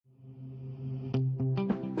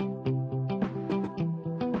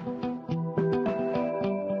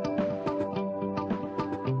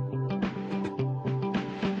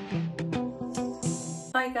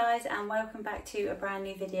back to a brand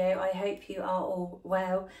new video. I hope you are all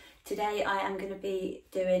well. Today I am going to be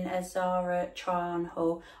doing a Zara try on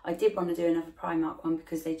haul. I did want to do another Primark one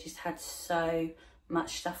because they just had so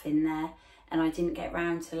much stuff in there and I didn't get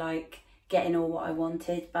round to like getting all what I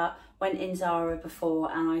wanted, but went in Zara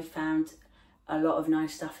before and I found a lot of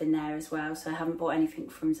nice stuff in there as well. So I haven't bought anything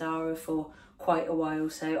from Zara for quite a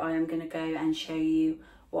while, so I am going to go and show you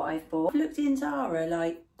what I've bought. I've looked in Zara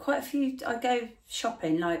like quite a few. I go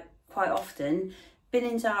shopping like quite often, been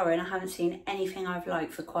in Zara and I haven't seen anything I've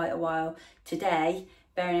liked for quite a while. Today,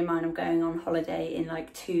 bearing in mind I'm going on holiday in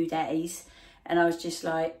like 2 days, and I was just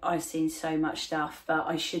like, I've seen so much stuff, but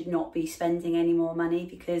I should not be spending any more money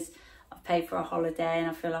because I've paid for a holiday and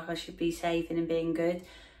I feel like I should be saving and being good.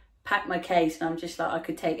 Packed my case and I'm just like, I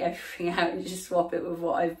could take everything out and just swap it with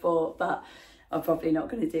what I've bought, but I'm probably not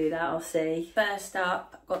going to do that, I'll see. First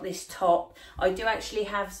up, I've got this top. I do actually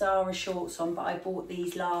have Zara shorts on, but I bought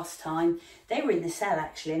these last time. They were in the sale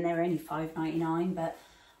actually, and they were only $5.99, but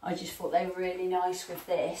I just thought they were really nice with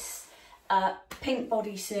this. Pink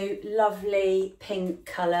bodysuit, lovely pink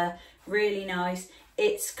colour, really nice.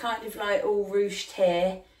 It's kind of like all ruched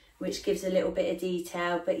here, which gives a little bit of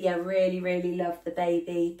detail, but yeah, really love the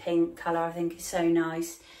baby pink colour. I think it's so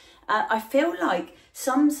nice. I feel like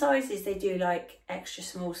some sizes they do like extra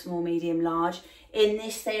small, small, medium, large. In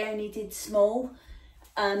this they only did small,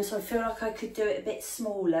 so I feel like I could do it a bit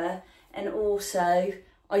smaller. And also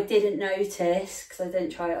I didn't notice, because I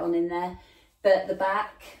didn't try it on in there, but the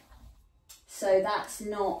back, so that's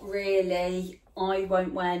not really, I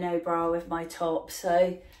won't wear no bra with my top,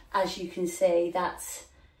 so as you can see that's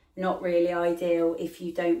not really ideal if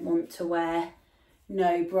you don't want to wear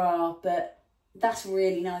no bra. But that's a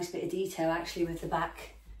really nice bit of detail actually with the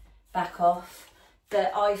back off,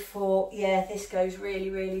 that I thought, yeah, this goes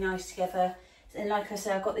really nice together. And like I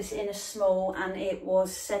said, I got this in a small and it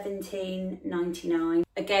was $17.99.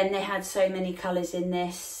 Again, they had so many colours in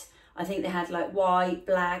this. I think they had like white,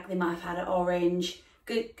 black, they might have had an orange,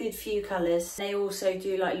 good few colours. They also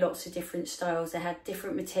do like lots of different styles. They had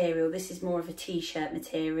different material. This is more of a t-shirt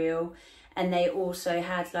material, and they also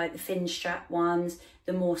had like the fin strap ones,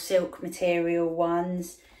 the more silk material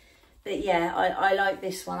ones. But yeah, I like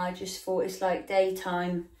this one. I just thought it's like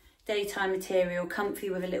daytime material, comfy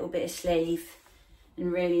with a little bit of sleeve,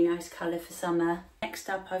 and really nice colour for summer. Next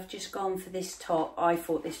up, I've just gone for this top. I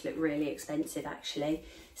thought this looked really expensive actually.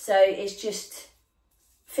 So it's just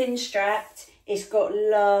fin strapped. It's got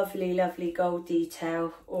lovely gold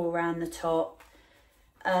detail all around the top.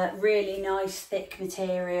 Really nice thick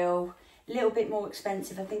material. A little bit more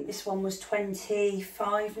expensive. I think this one was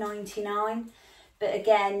 $25.99. But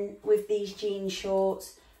again, with these jean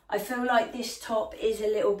shorts, I feel like this top is a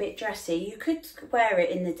little bit dressy. You could wear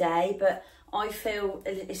it in the day, but I feel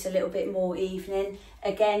it's a little bit more evening.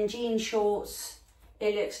 Again, jean shorts,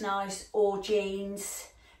 it looks nice, or jeans.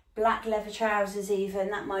 Black leather trousers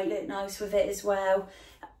even, that might look nice with it as well.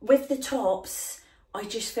 With the tops, I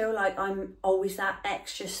just feel like I'm always that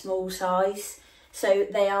extra small size. So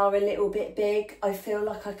they are a little bit big. I feel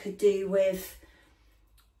like I could do with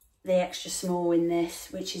the extra small in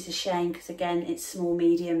this, which is a shame because again, it's small,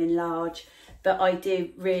 medium and large. But I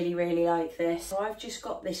do really like this. So I've just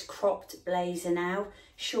got this cropped blazer now,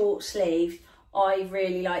 short sleeve. I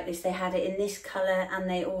really like this. They had it in this colour and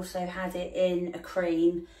they also had it in a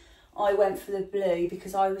cream. I went for the blue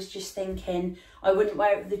because I was just thinking I wouldn't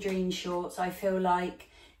wear it with the jean shorts. I feel like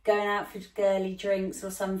going out for girly drinks or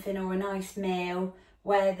something, or a nice meal,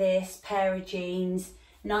 wear this, pair of jeans,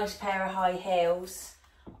 nice pair of high heels.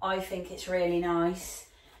 I think it's really nice,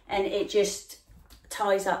 and it just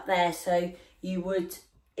ties up there, so you would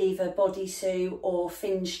either bodysuit or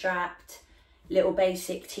fin strapped, little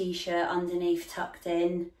basic t-shirt underneath tucked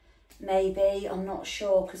in, maybe, I'm not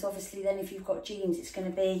sure, because obviously then if you've got jeans it's going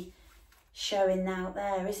to be showing out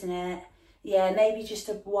there, isn't it? Yeah, maybe just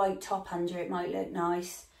a white top under it might look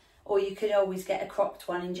nice. Or you could always get a cropped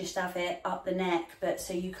one and just have it up the neck, but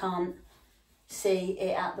so you can't see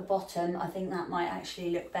it at the bottom. I think that might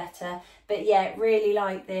actually look better. But yeah, really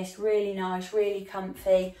like this, really nice, really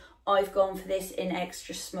comfy. I've gone for this in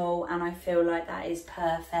extra small and I feel like that is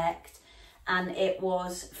perfect. And it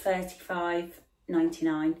was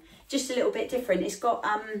 $35.99. Just a little bit different. It's got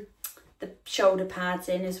the shoulder pads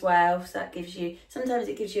in as well, so that gives you, sometimes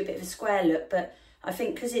it gives you a bit of a square look, but I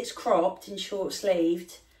think because it's cropped and short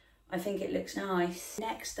sleeved, I think it looks nice.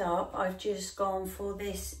 Next up, I've just gone for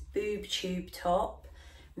this boob tube top.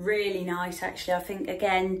 Really nice actually. I think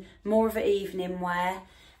again, more of an evening wear,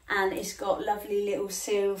 and it's got lovely little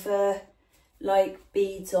silver like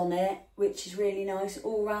beads on it, which is really nice,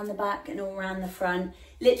 all around the back and all around the front.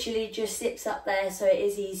 Literally just zips up there, so it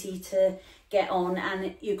is easy to get on,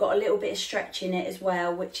 and you've got a little bit of stretch in it as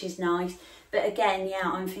well, which is nice. But again, yeah,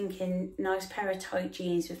 I'm thinking nice pair of tight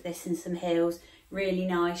jeans with this and some heels, really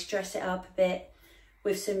nice. Dress it up a bit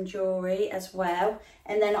with some jewellery as well.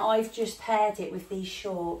 And then I've just paired it with these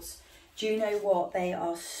shorts. Do you know what? They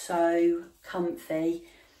are so comfy.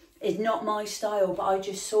 It's not my style, but I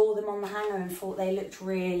just saw them on the hanger and thought they looked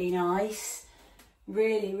really nice.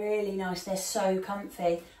 Really, really nice. They're so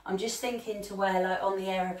comfy. I'm just thinking to wear like on the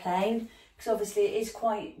aeroplane, because obviously it is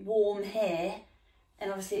quite warm here,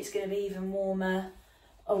 and obviously it's going to be even warmer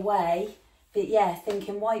away. But yeah,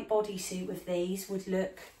 thinking white bodysuit with these would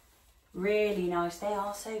look really nice. They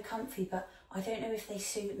are so comfy, but I don't know if they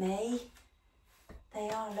suit me. They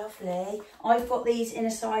are lovely. I've got these in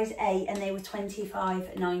a size 8 and they were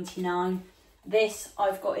 $25.99. This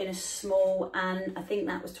I've got in a small, and I think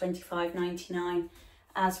that was $25.99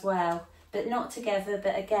 as well. But not together,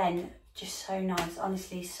 but again, just so nice.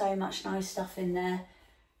 Honestly, so much nice stuff in there.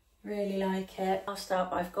 Really like it. Last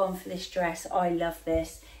up, I've gone for this dress. I love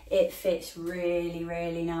this. It fits really,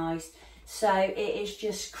 really nice. So it is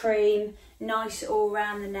just cream, nice all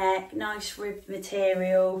round the neck, nice ribbed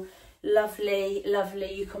material. Lovely,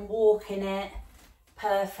 lovely. You can walk in it.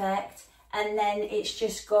 Perfect. And then it's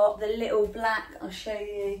just got the little black, I'll show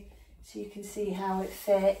you so you can see how it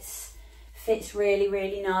fits. Fits really,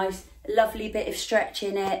 really nice. Lovely bit of stretch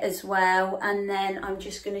in it as well. And then I'm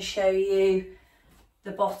just going to show you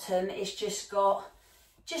the bottom. It's just got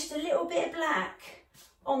just a little bit of black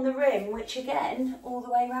on the rim, which again, all the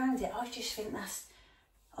way around it, I just think that's,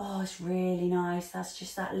 oh, it's really nice. That's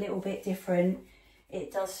just that little bit different.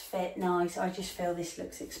 It does fit nice. I just feel this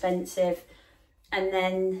looks expensive. And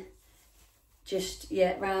then just,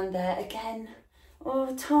 yeah, round there again,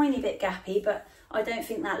 oh, a tiny bit gappy, but I don't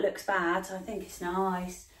think that looks bad. I think it's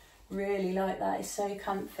nice. Really like that. It's so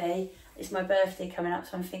comfy. It's my birthday coming up,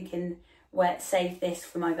 so I'm thinking, save this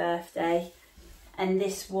for my birthday. And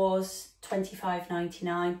this was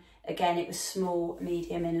 $25.99. Again, it was small,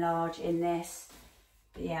 medium and large in this.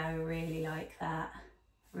 But yeah, I really like that.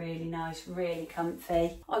 Really nice, really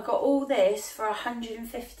comfy. I got all this for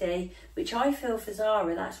 $150, which I feel for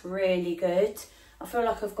Zara, that's really good. I feel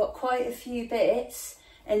like I've got quite a few bits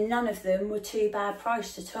and none of them were too bad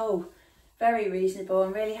priced at all. Very reasonable.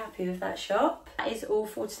 I'm really happy with that shop. That is all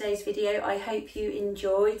for today's video. I hope you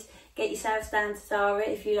enjoyed. Get yourselves down to Zara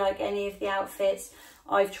if you like any of the outfits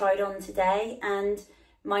I've tried on today. And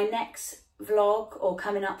my next vlog, or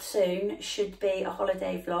coming up soon, should be a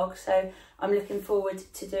holiday vlog, so I'm looking forward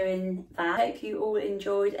to doing that. I hope you all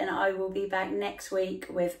enjoyed, and I will be back next week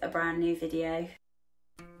with a brand new video.